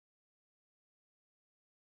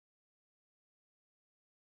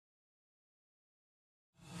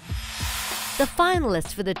The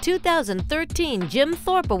finalists for the 2013 Jim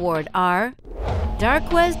Thorpe Award are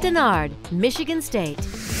Darqueze Dennard, Michigan State.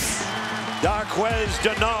 Darqueze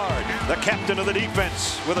Dennard, the captain of the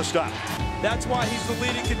defense, with a stop. That's why he's the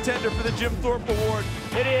leading contender for the Jim Thorpe Award.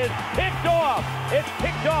 It is picked off. It's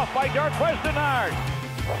picked off by Darqueze Dennard.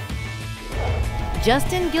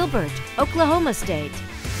 Justin Gilbert, Oklahoma State.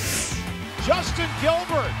 Justin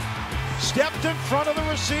Gilbert stepped in front of the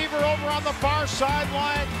receiver over on the far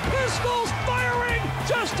sideline. Pistols firing.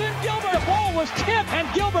 Justin Gilbert. The ball was tipped, and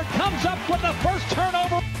Gilbert comes up with the first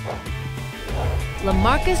turnover.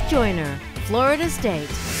 LaMarcus Joyner, Florida State.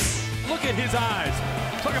 Look at his eyes.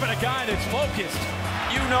 Talk about a guy that's focused.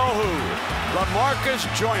 You know who? LaMarcus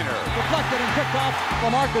Joyner. Deflected and picked off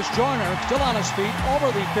LaMarcus Joyner, still on his feet,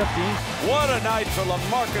 over the 15. What a night for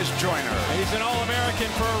LaMarcus Joyner. He's an All-American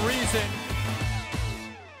for a reason.